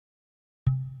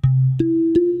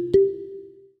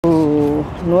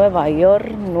Nueva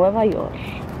York, Nueva York.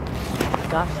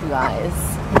 Gosh, you guys.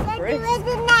 Let's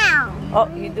do it now. Oh,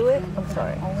 you do it? I'm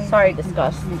sorry. Sorry,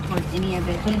 disgust.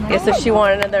 Yeah, so she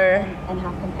wanted another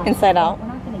Inside Out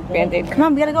Band-Aid. Come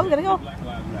on, we gotta go, we gotta go.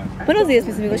 Buenos dias,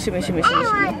 mis amigos. Shimmy, shimmy, shimmy,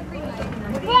 shimmy.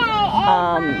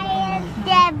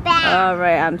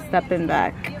 Alright, I'm stepping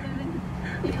back.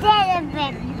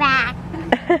 Back.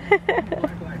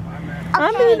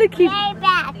 I'm gonna keep. Stay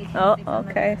back. Oh,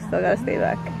 okay. Still gotta stay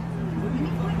back.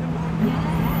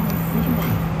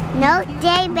 No,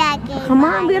 stay back. Come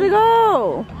on, we gotta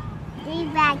go. Stay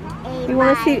back. You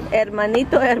wanna see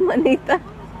hermanito, hermanita?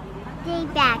 Stay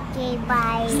back,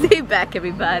 bye. Stay back,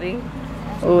 everybody.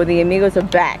 Oh, the amigos are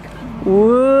back.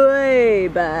 Way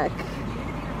back.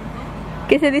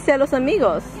 ¿Qué se dice a los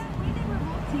amigos?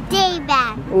 Stay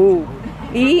back. Ooh.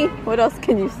 Y what else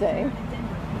can you say?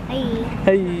 Hey.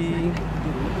 Hey.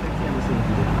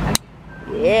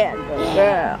 Yeah, good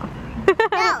girl.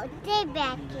 No, stay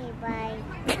back, bye.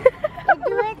 Do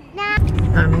it now.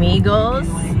 Amigos.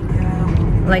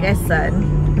 Like I said.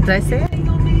 Did I say it?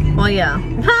 Well, yeah.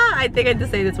 I think I did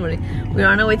say this morning. We're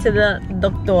on our way to the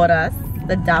doctoras,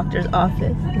 the doctor's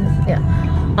office. Yeah.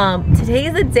 Today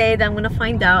is the day that I'm gonna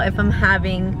find out if I'm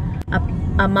having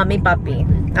a mommy puppy.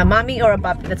 A mommy or a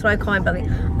puppy. That's what I call my puppy.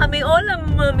 I mean, hola,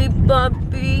 mommy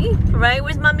puppy. Right?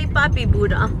 Where's mommy puppy,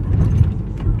 Buddha?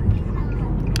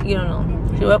 You don't know.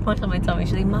 She will punch on my tummy.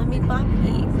 She's like, mommy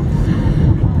puppy.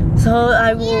 So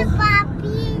I will. Here,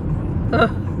 puppy.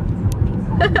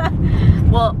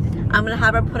 Well, I'm gonna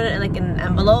have her put it in like an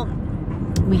envelope.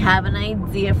 We have an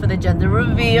idea for the gender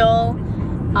reveal.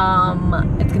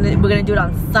 We're gonna do it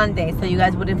on Sunday, so you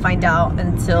guys wouldn't find out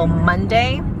until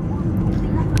Monday.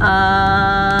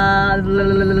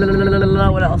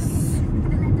 What else?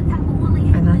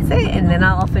 And that's it. And then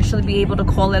I'll officially be able to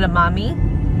call it a mommy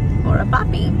or a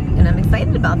papi. And I'm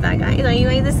excited about that, guys. Are you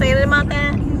guys excited about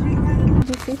that? What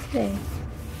did you see today?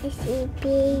 I see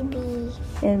baby.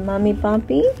 And mommy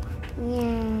papi?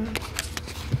 Yeah.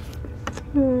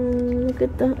 Look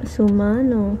at the su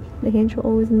mano. The hands are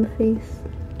always in the face.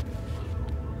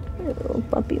 Little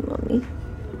puppy mommy.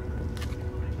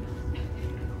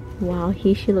 Wow,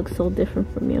 she looks so different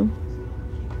from you.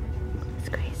 It's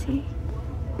crazy.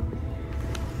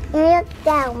 Look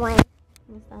that one.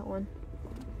 What's that one?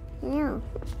 No.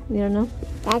 You don't know?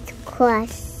 That's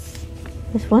Crush.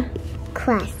 This what?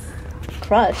 Crush.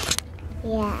 Crush.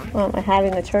 Yeah. Oh, am I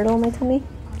having a turtle in my tummy?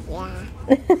 Yeah.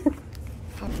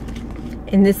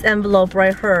 In this envelope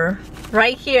right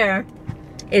here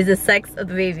is the sex of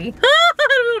the baby.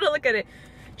 Look at it.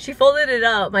 She folded it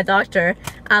up, my doctor.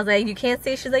 I was like, you can't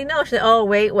see? She's like, no. She's like, oh,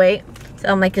 wait. So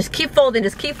I'm like, just keep folding,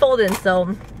 just keep folding.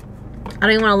 So I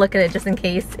don't even want to look at it just in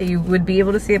case you would be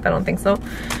able to see it, but I don't think so.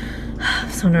 I'm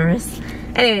so nervous.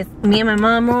 Anyways, me and my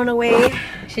mom are on our way.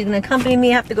 She's gonna accompany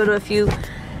me. I have to go to a few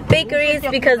bakeries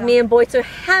because me and BOYTOY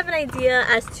have an idea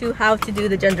as to how to do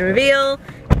the gender reveal.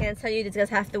 I can't tell you, you guys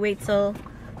have to wait till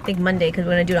I think Monday because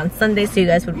we're gonna do it on Sunday, so you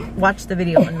guys would watch the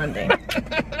video on Monday.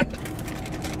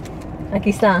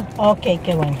 Aquí está. Ok,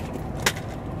 qué bueno.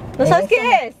 ¿No sabes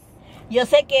qué es? Yo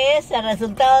sé que es el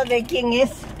resultado de quién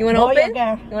es. You wanna Boy or open?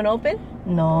 girl. You wanna open?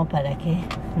 No, ¿para qué?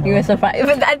 No. You were surprised.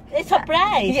 Es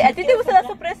surprise. ¿A ti te gustan las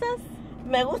sorpresas?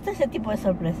 Me gusta ese tipo de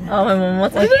sorpresas. Oh, my mom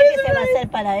wants to. ¿Por qué se va a hacer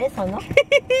para eso, no?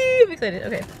 I'm excited.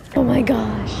 Okay. Oh my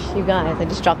gosh, you guys! I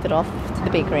just dropped it off to the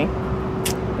bakery.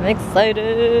 I'm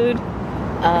excited.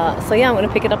 So yeah, I'm gonna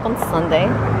pick it up on Sunday,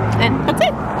 and that's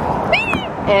it.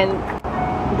 And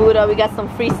Buddha, we got some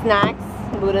free snacks.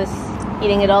 Buddha's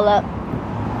eating it all up.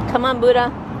 Come on,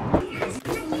 Buddha.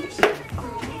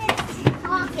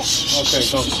 Okay,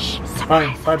 go.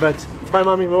 Bye, Betsy. Bye,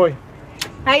 mommy, boy.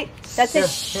 Hi, that's it.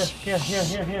 Here.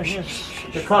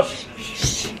 The cups.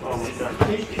 Oh my God.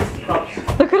 Cups.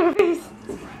 Look at her face.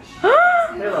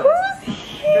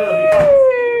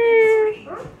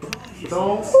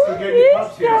 Don't forget your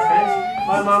cups here, okay?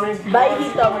 Bye, mommy. Bye,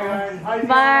 Hito.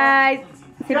 Bye.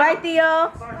 Say bye,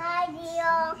 Theo. Bye,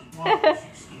 Dio.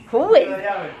 Who is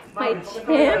my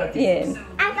champion?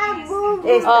 I got boo.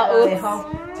 Esta Oh, la oops. dejo.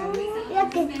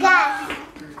 Look at that.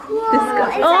 Cool.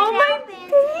 Oh my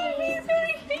baby's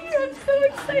right here. I'm so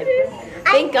excited.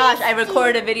 Thank gosh I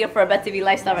recorded a video for a Betsy V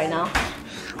lifestyle right now.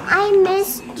 I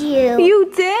missed you. You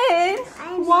did?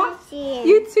 I missed you.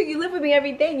 You too. You live with me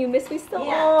every day and you miss me still.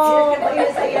 Yeah.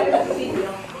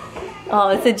 Oh,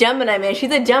 it's a Gemini, man.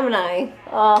 She's a Gemini.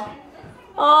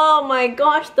 Oh my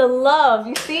gosh, the love.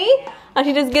 You see? How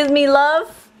she just gives me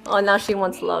love. Oh, now she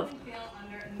wants love.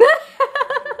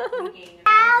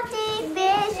 How deep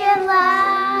is your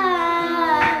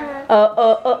love?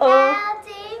 Oh. How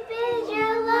deep is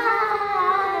your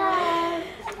love?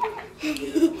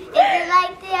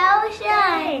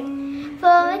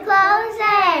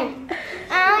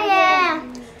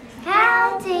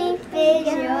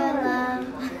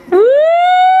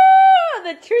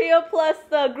 Audio plus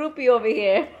the groupie over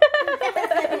here.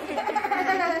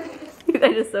 You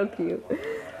guys are so cute.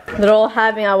 They're all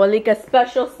having Abuelita's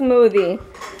special smoothie.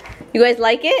 You guys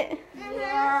like it?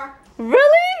 Yeah.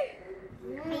 Really?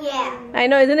 Yeah. I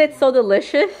know, isn't it so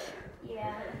delicious?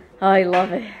 Yeah. Oh, I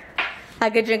love it. I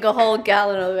could drink a whole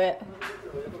gallon of it.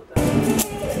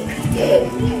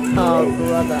 Oh,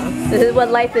 brother. This is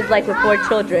what life is like with 4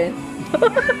 children.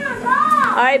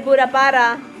 Alright, Buddha,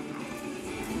 para.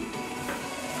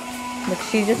 Look,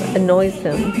 she just annoys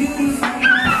him.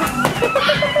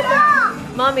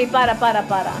 Mommy, para.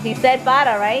 He said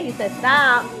para, right? He said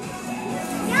stop.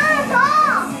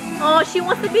 Oh, she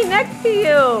wants to be next to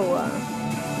you.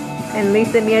 And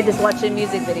Lisa and me are just watching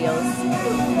music videos.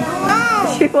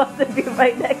 She wants to be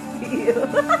right next to you.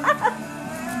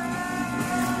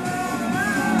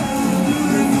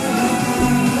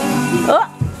 Oh.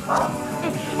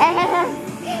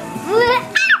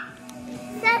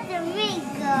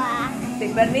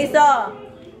 Sin permiso.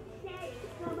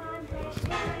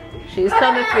 She's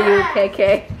coming for you, KK.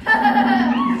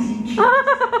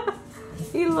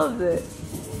 He loves it.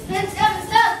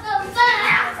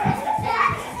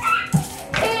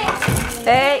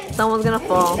 Hey, someone's gonna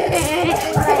fall.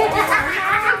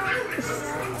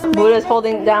 Buddha's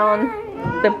holding down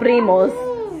the primos.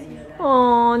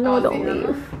 Oh, no, don't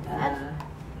leave.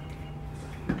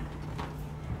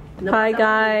 Hi,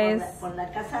 guys.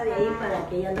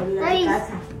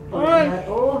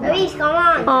 Luis, come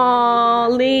on. Oh,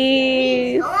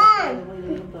 Liz.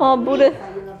 Oh, Buddha.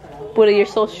 Buddha, you're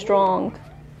so strong.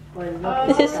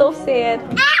 This is so sad.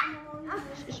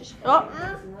 Oh.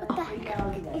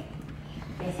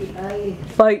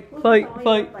 Fight.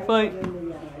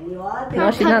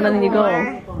 No, she's not letting you go.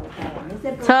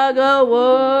 Tug of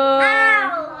War.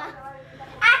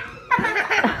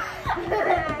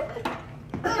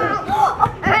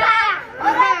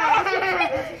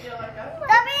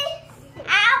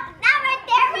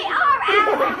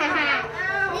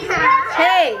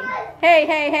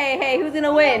 Hey, who's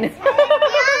gonna win?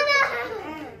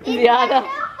 Diana.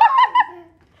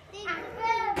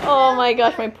 Oh my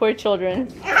gosh, my poor children.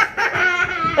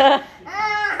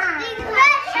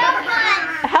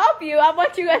 Help you? I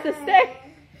want you guys to stay.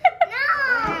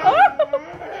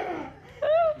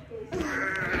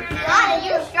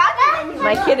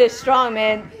 My kid is strong,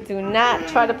 man. Do not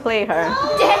try to play her.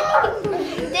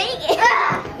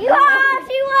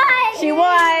 She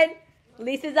won.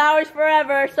 Lisa's ours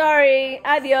forever. Sorry.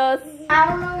 Adios. I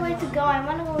don't know where to go. I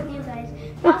want to go with you guys.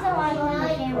 I also want to go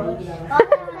with the camera.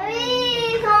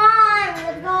 Please, come on.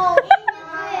 Let's go.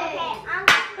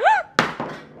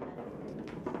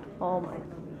 Oh my.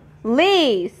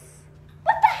 Lise.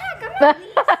 What the heck?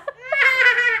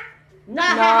 I'm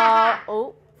not Lise. No.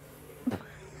 Oh.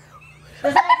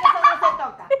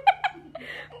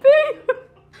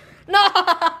 No.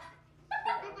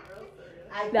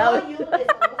 I told you que eso no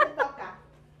se toca.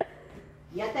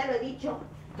 Ya te lo he dicho.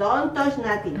 Don't touch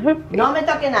nothing. No me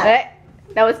toque nada.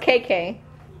 That was KK.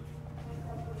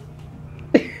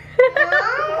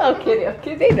 I'm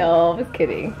kidding. They know. I was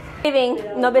kidding. Leaving.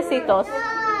 No besitos.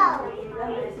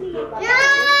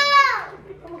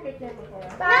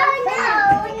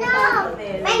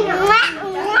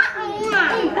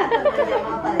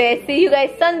 Okay, see you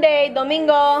guys Sunday,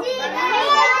 Domingo.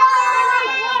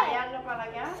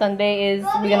 Sunday is,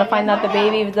 we're gonna find out the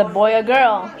baby if it's a boy or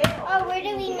girl. Oh, where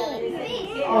do we meet?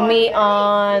 We'll meet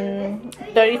on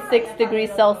 36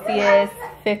 degrees Celsius,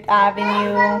 5th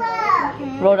Avenue,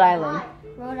 Rhode Island.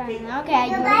 Rhode Island. Okay,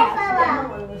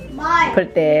 bye. Put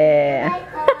it there.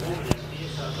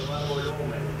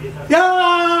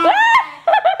 Yeah!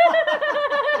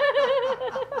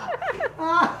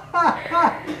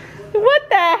 What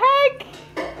the heck?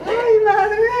 Ay,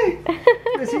 madre.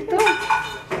 Besito.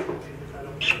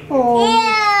 Oh.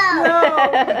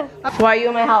 No. Why are you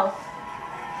in my house?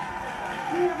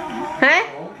 Huh?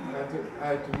 I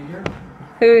have to be here.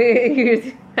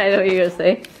 I know what you're gonna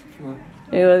say. What?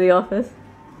 You go to the office?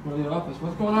 Go to the office.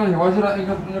 What's going on here? Why is it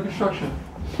under construction?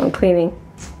 I'm cleaning.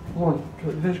 Come on,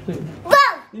 finish cleaning.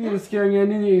 You were scaring me. I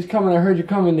knew you was coming. I heard you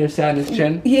coming there, Sadness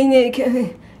Chin. What's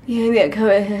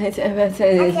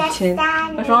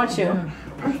wrong with you?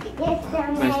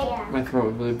 My throat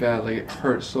was really bad. Like, it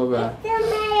hurts so bad. I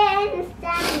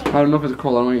don't know if it's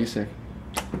cold. I don't know if you're sick.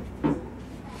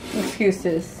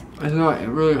 Excuses. I know, it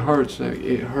really hurts. Like,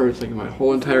 it hurts like my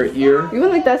whole entire ear. You've been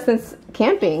like that since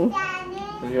camping.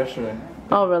 Like yesterday.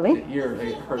 Oh, really? The ear, like,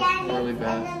 it hurts really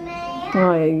bad.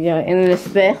 Oh, yeah. En el It's a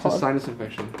espejo. sinus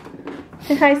infection.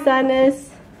 Say hi,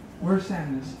 Sadness. Where's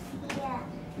Sadness?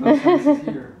 No, Sadness is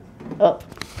here. Oh.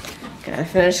 Gotta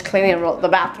finish cleaning the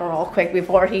bathroom real quick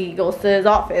before he goes to his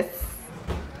office.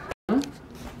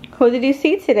 Who did you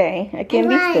see today? I can't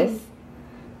beat this.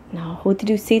 No, who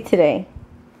did you see today?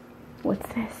 What's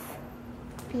this?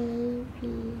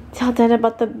 Baby. Tell Dad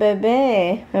about the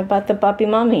bebe, about the papi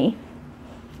mommy.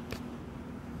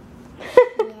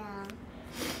 Yeah.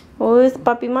 What was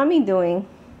papi mommy doing?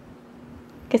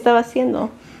 ¿Qué estaba haciendo?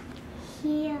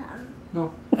 Here.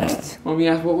 No. Mommy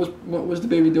asked what was the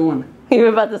baby doing? You were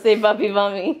about to say papi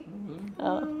mommy.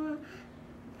 Oh.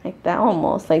 Like that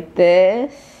almost, like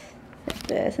this. Like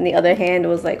this. And the other hand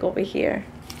was like over here.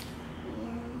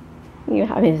 You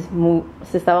have his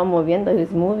se estaba moviendo, he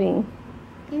was moving.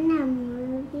 I'm not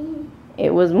moving.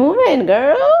 It was moving,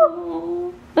 girl.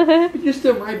 Oh. But you're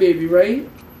still my baby, right?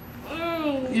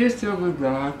 Mm. You're still my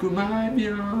rock, my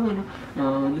piano,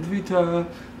 on the Twitter.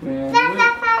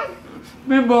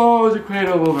 Rainbows, a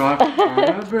cradle will rock,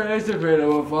 a brace, a cradle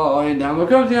will fall, and down will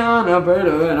come down, a bird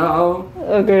and all.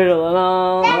 A girl and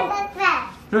all.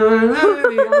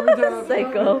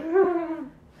 Psycho.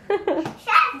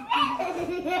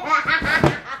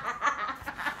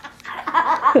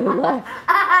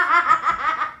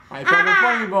 I found the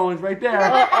funny bones right there.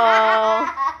 Uh-oh.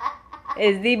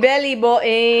 It's the belly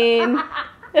button.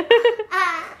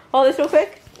 Hold this real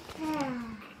quick.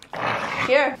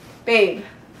 Here. Babe.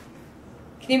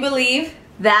 Can you believe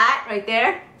that right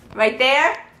there? Right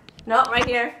there? No, right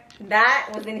here.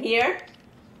 That was in here.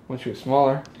 When she was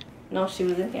smaller. No, she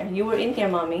was in here. You were in here,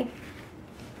 Mommy.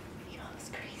 Yo, that's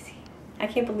crazy. I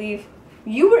can't believe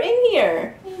you were in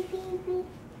here.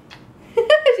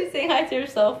 She's saying hi to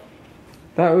herself.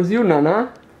 That was you,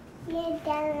 Nana. You're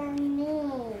telling me.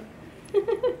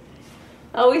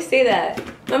 I always say that.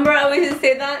 Remember I always used to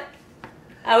say that?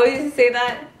 I always used to say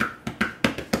that.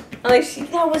 I'm like,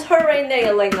 that was her right there.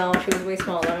 You're like, no, she was way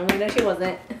smaller. I'm like, no, she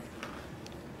wasn't.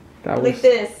 That Like was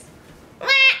this.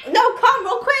 No, come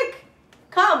real quick.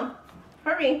 Come.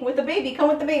 Hurry with the baby. Come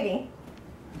with the baby.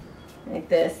 Like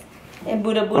this. And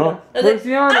Buddha. Oh, where's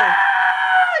Ziana?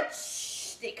 Ah!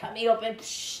 Shh, they cut me open.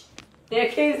 Shh. There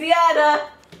came Ziana.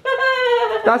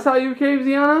 That's how you came,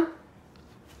 Ziana?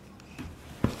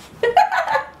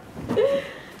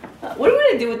 What are we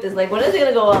gonna do with this? Like, when is it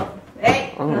gonna go up?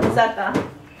 Hey, Nasaka.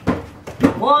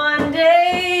 One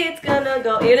day it's gonna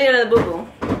go. You're gonna boo boo.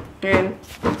 And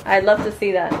I'd love to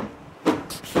see that.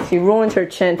 She ruined her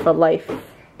chin for life.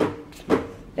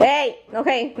 Hey,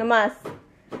 okay, no más.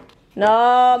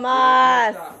 No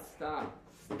más.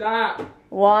 Stop.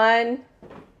 One.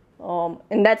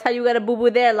 And that's how you got a boo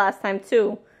boo there last time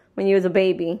too, when you was a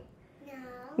baby. No.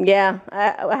 Yeah,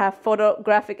 I have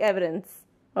photographic evidence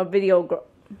or videography.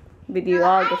 Okay,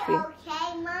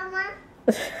 Mama.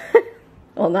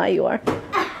 Well, now you are. Oh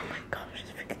my gosh,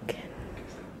 this freaking kid.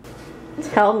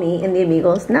 Tell me and the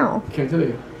amigos now. Can't tell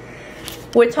you.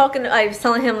 We're talking, I was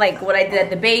telling him like what I did at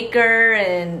the baker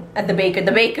and at the baker.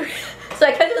 So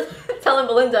I kind of telling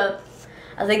Belinda,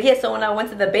 I was like, yeah, so when I went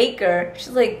to the baker, she's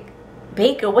like,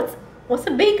 baker? What's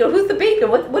a baker? Who's the baker?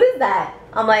 What is that?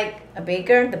 I'm like, a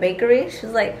baker? The bakery?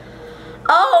 She's like,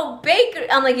 oh, bakery.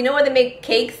 I'm like, you know where they make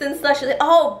cakes and stuff? She's like,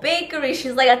 oh, bakery.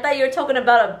 She's like, I thought you were talking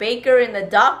about a baker and the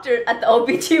doctor at the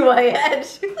OBGYN.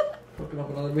 Fucking up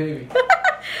another baby.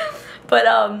 But,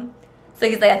 so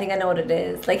he's like, I think I know what it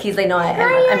is. Like, he's like, no,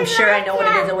 I'm sure I know what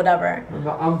it is or whatever.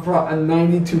 I'm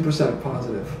 92%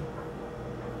 positive.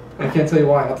 I can't tell you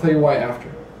why. I'll tell you why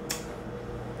after.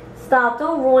 Stop,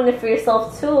 don't ruin it for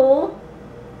yourself too.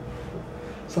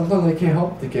 Sometimes I can't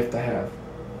help the gift I have.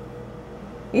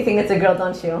 You think it's a girl,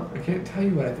 don't you? I can't tell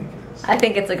you what I think it is. I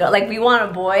think it's a girl. Like, we want a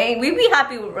boy. We'd be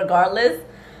happy regardless.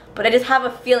 But I just have a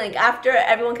feeling after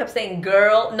everyone kept saying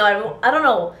girl. No, I don't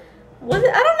know. I don't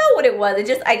know what it was.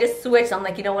 I just switched. I'm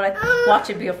like, you know what? Watch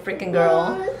it be a freaking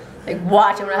girl. Like,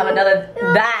 watch. I'm gonna have another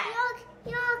that.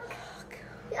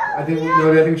 I think, you know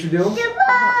what I think we should do?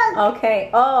 Okay.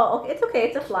 Oh, okay. It's okay.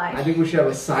 It's a fly. I think we should have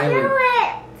a silent.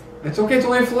 It's okay. It's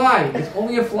only a fly. It's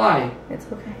only a fly. It's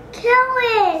okay. Kill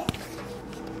it.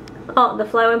 Oh, the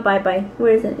fly went bye-bye.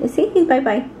 Where is it? You see? He's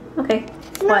bye-bye. Okay.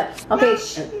 What? Okay.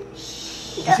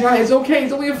 Yeah, it's okay.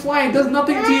 It's only a fly. It does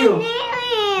nothing to you.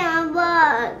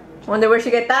 Wonder where she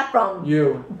get that from.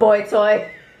 You. Boy toy.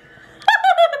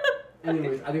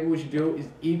 Anyways, I think what we should do is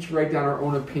each write down our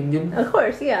own opinion. Of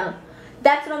course, yeah.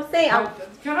 That's what I'm saying.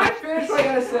 Can I finish what I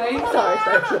gotta say? Sorry.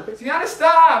 So you gotta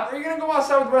stop. Or you're gonna go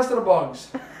outside with the rest of the bugs.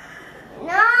 No,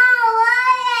 what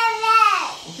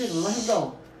is it? Okay, let him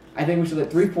go. I think we should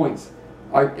let 3 points.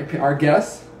 Our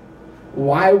guess,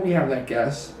 why we have that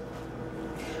guess,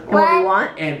 And what we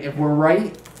want. and if we're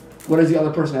right, what does the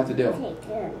other person have to do?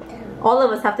 All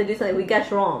of us have to do something. We guess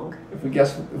wrong. If we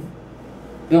guess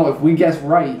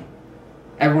right,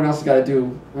 everyone else has got to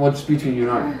do what's between you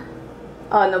and I.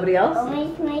 Oh, nobody else?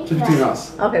 Just between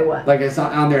us. Okay, what? Like it's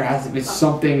not on there. It's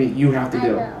something that you have to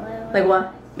do. Like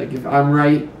what? Like if I'm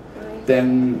right,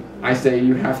 then I say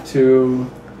you have to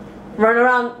run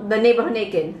around the neighborhood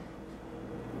naked.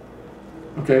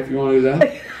 Okay, if you want to do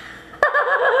that.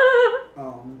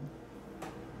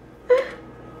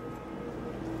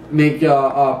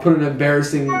 Put an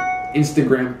embarrassing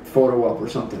Instagram photo up or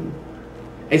something.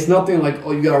 It's nothing like,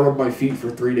 oh, you gotta rub my feet for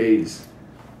 3 days.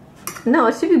 No,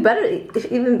 it should be better,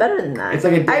 even better than that. It's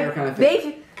like a dare kind of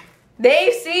thing.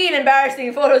 They've seen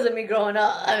embarrassing photos of me growing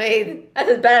up. I mean, that's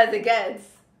as bad as it gets.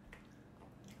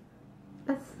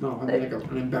 No, I mean like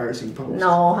an embarrassing post.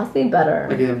 No, it has to be better.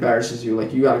 Like it embarrasses you.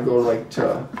 Like you gotta go like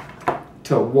to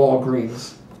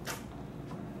Walgreens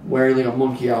wearing like a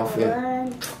monkey outfit.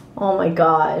 Oh my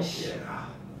gosh. Yeah.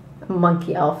 A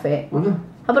monkey outfit. Oh, no.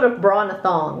 How about a bra and a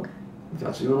thong?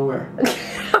 That's what you wanna wear.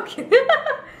 Okay.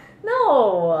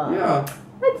 No. Yeah.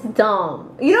 That's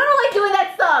dumb. You don't like doing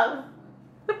that stuff.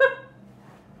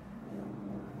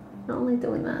 I don't like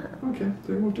doing that. Okay,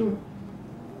 then we'll do it.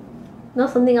 No,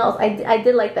 something else. I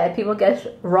did like that. If people get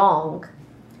it wrong,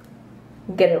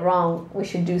 we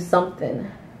should do something.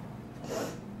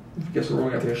 If you guess it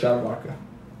wrong, I take a shot of vodka.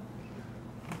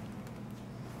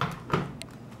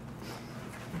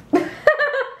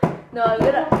 No, I'm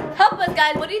gonna help us,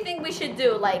 guys. What do you think we should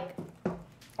do? Like,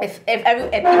 if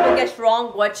people get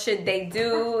wrong, what should they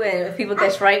do? And if people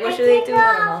get right, what should they do?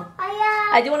 I don't know.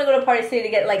 I do want to go to Party City to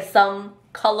get like some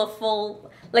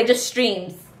colorful, like just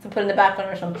streams to put in the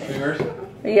background or something.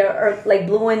 Yeah, or like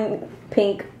blue and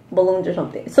pink balloons or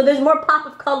something. So there's more pop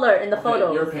of color in the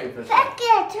photos. You're paying for Okay,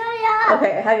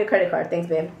 I have your credit card. Thanks,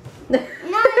 babe. I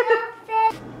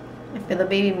feel the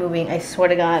baby moving. I swear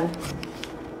to God.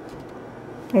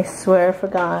 I swear for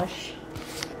gosh.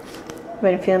 I've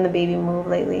been feeling the baby move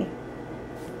lately.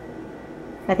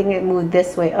 I think it moved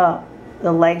this way up.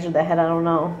 The legs or the head, I don't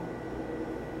know.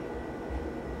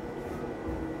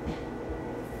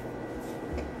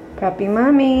 Papi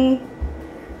mommy.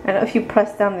 I don't know if you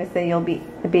press down, they say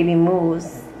the baby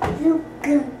moves. And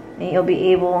you'll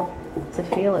be able to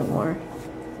feel it more.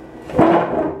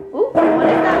 Ooh, what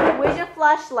is that? Where's your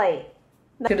flashlight?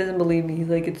 He doesn't believe me. He's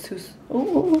like, it's too...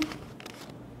 Ooh.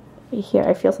 Right here,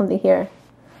 I feel something here.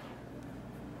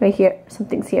 Right here,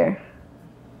 something's here.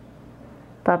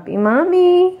 Papi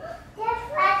mommy.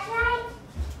 Flashlight.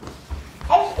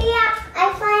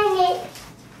 I find it.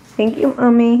 Thank you,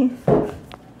 mommy.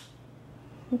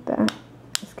 Like that.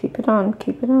 Just keep it on,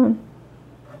 keep it on.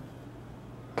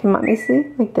 Can mommy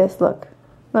see? Like this, look.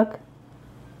 Look.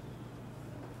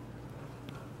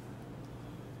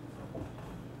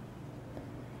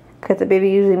 Because the baby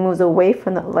usually moves away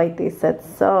from the light, they said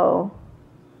so.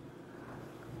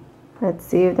 Let's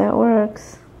see if that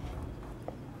works.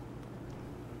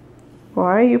 Where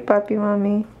are you, Papi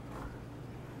mommy?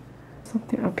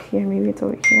 Something up here, maybe it's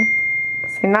over here.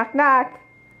 Say knock knock.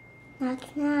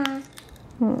 Knock knock.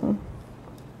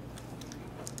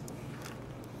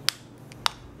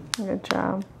 Good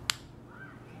job.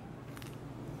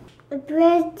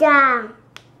 Good job.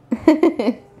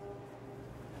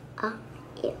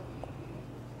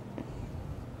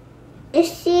 You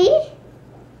see?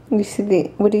 You see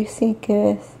the, what do you see,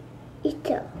 guys?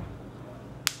 Ito.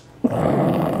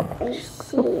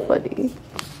 So funny.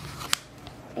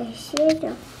 I see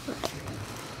the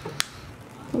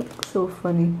So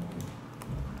funny.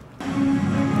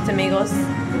 Amigos.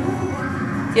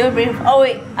 Oh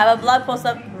wait, I have a blog post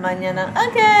up mañana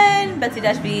again.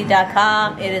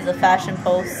 Betsy-V.com. It is a fashion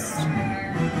post.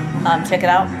 Check it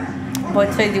out.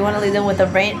 BOYTOY, do you want to leave them with a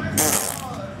brain?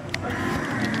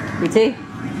 BT,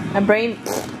 a brain.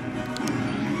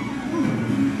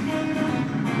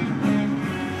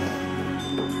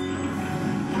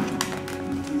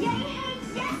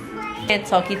 Can't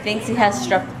talk. He thinks he has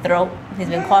strep throat. He's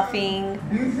been coughing.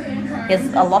 He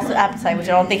has a loss of appetite, which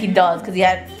I don't think he does because he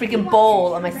had a freaking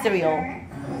bowl of my cereal.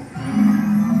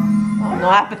 Oh, no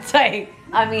appetite.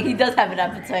 I mean, he does have an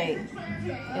appetite.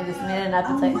 Yeah, this man an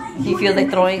appetite. He feels like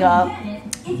throwing up.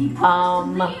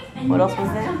 What else was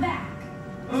there?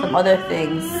 Some other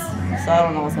things. So I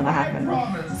don't know what's gonna happen.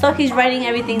 So he's writing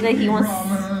everything that he wants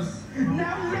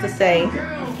to say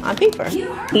on paper.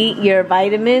 Eat your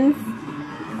vitamins.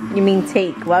 You mean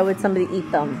take. Why would somebody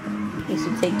eat them? You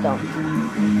should take them.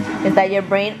 Is that your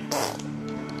brain?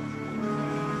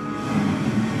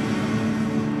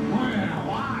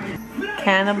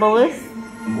 Cannibalist?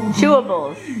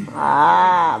 Chewables.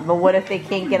 Ah, but what if they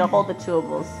can't get a hold of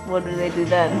chewables? What do they do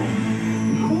then?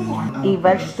 Eat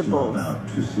vegetables.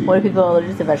 What if people are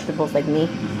allergic to vegetables like me?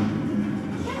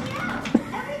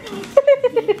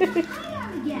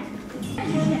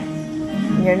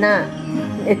 You're not.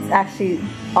 It's actually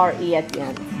R-E at the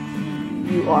end.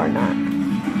 You are not.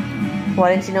 Why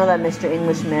didn't you know that, Mr.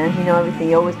 Englishman? You know everything.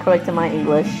 You always corrected my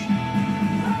English.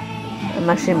 I'm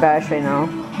actually embarrassed right now.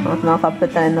 I don't know if I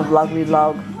put that in the vlogly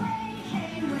vlog.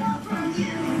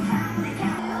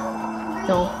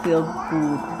 Don't feel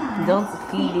good. Don't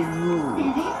feel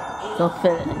good. Don't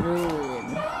feel good.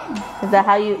 Is that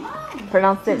how you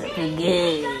pronounce it?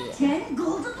 Good.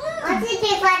 What's it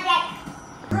taste like it?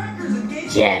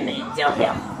 Jamie, don't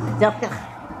feel.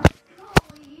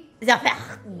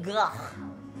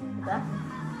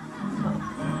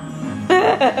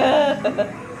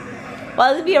 Well,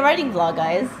 this would be a writing vlog,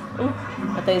 guys. Ooh,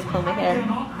 I thought he was pulling my hair.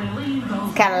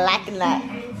 It's kind of lacking that.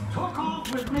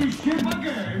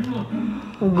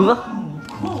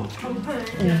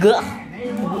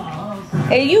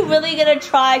 Are you really gonna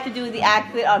try to do the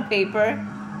accent on paper?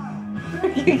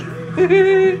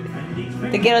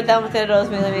 Te quiero tanto, todos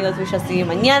mis amigos. We shall see you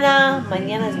mañana.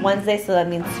 Mañana is Wednesday, so that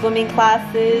means swimming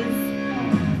classes.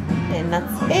 And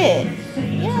that's it.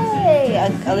 Yay!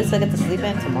 At least I get to sleep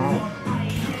in tomorrow.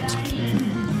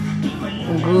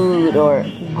 Good or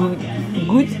good.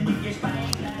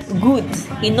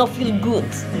 He no feel good.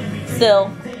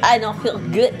 So I don't feel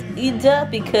good either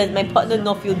because my partner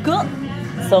no feel good.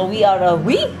 So we are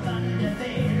good.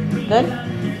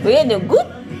 We are good.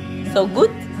 So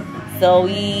good. So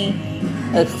we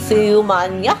see you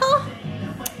mañana.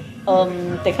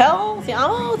 Te quiero, te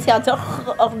amo, te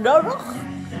adoro.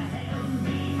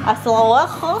 Hasta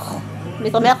luego,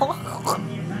 mis amigos.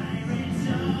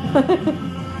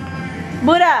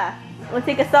 Buddha, wanna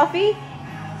take a selfie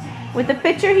with the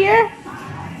picture here?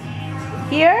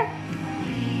 Here?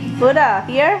 Buddha,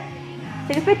 here?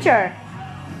 Take a picture.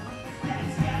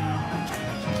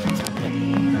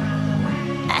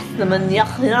 Hasta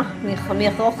mañana, mis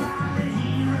amigos.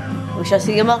 We shall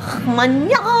see you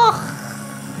mañana.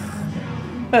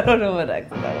 I don't know what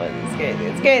accent that was. It's crazy.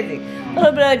 It's crazy. A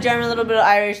little bit of German, a little bit of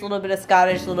Irish, a little bit of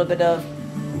Scottish, a little bit of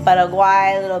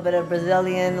Paraguay, a little bit of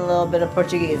Brazilian, a little bit of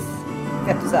Portuguese.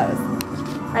 Ya tú sabes.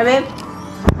 Hi, babe.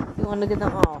 You want to get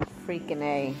them? Oh, freaking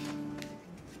A.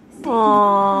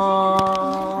 Aww.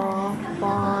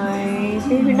 Bye.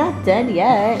 Babe, you're not dead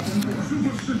yet.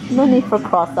 No need for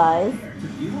cross eyes.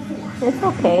 It's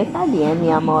okay. Está bien,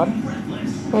 mi amor.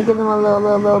 I'll give them a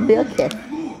little bill kiss.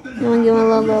 You want to give him a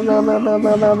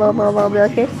little bill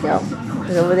kiss? No.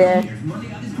 He's over there.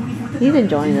 He's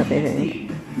enjoying this, I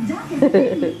think.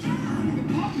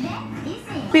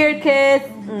 Beard kiss.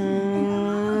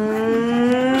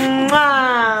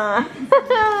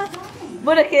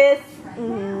 Buddha kiss.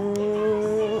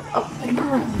 Oh, come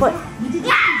on, foot.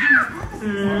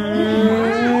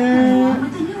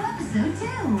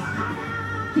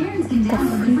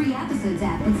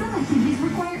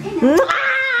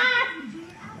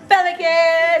 Belly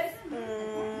kiss.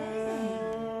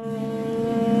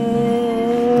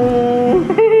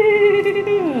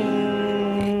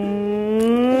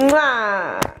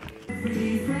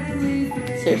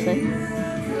 Seriously?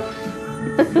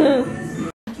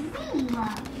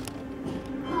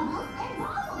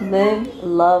 Live,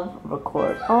 love,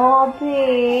 record. Oh,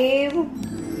 babe.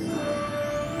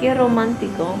 Qué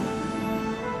romántico.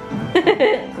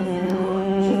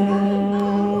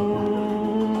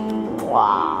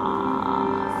 Wow.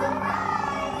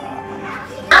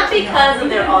 Not because of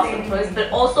their awesome toys, but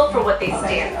also for what they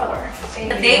stand for.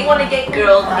 They want to get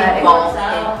girls involved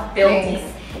in building.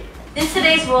 In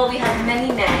today's world, we have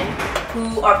many men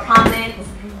who are prominent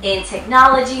in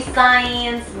technology,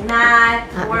 science,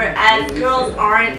 math, whereas girls aren't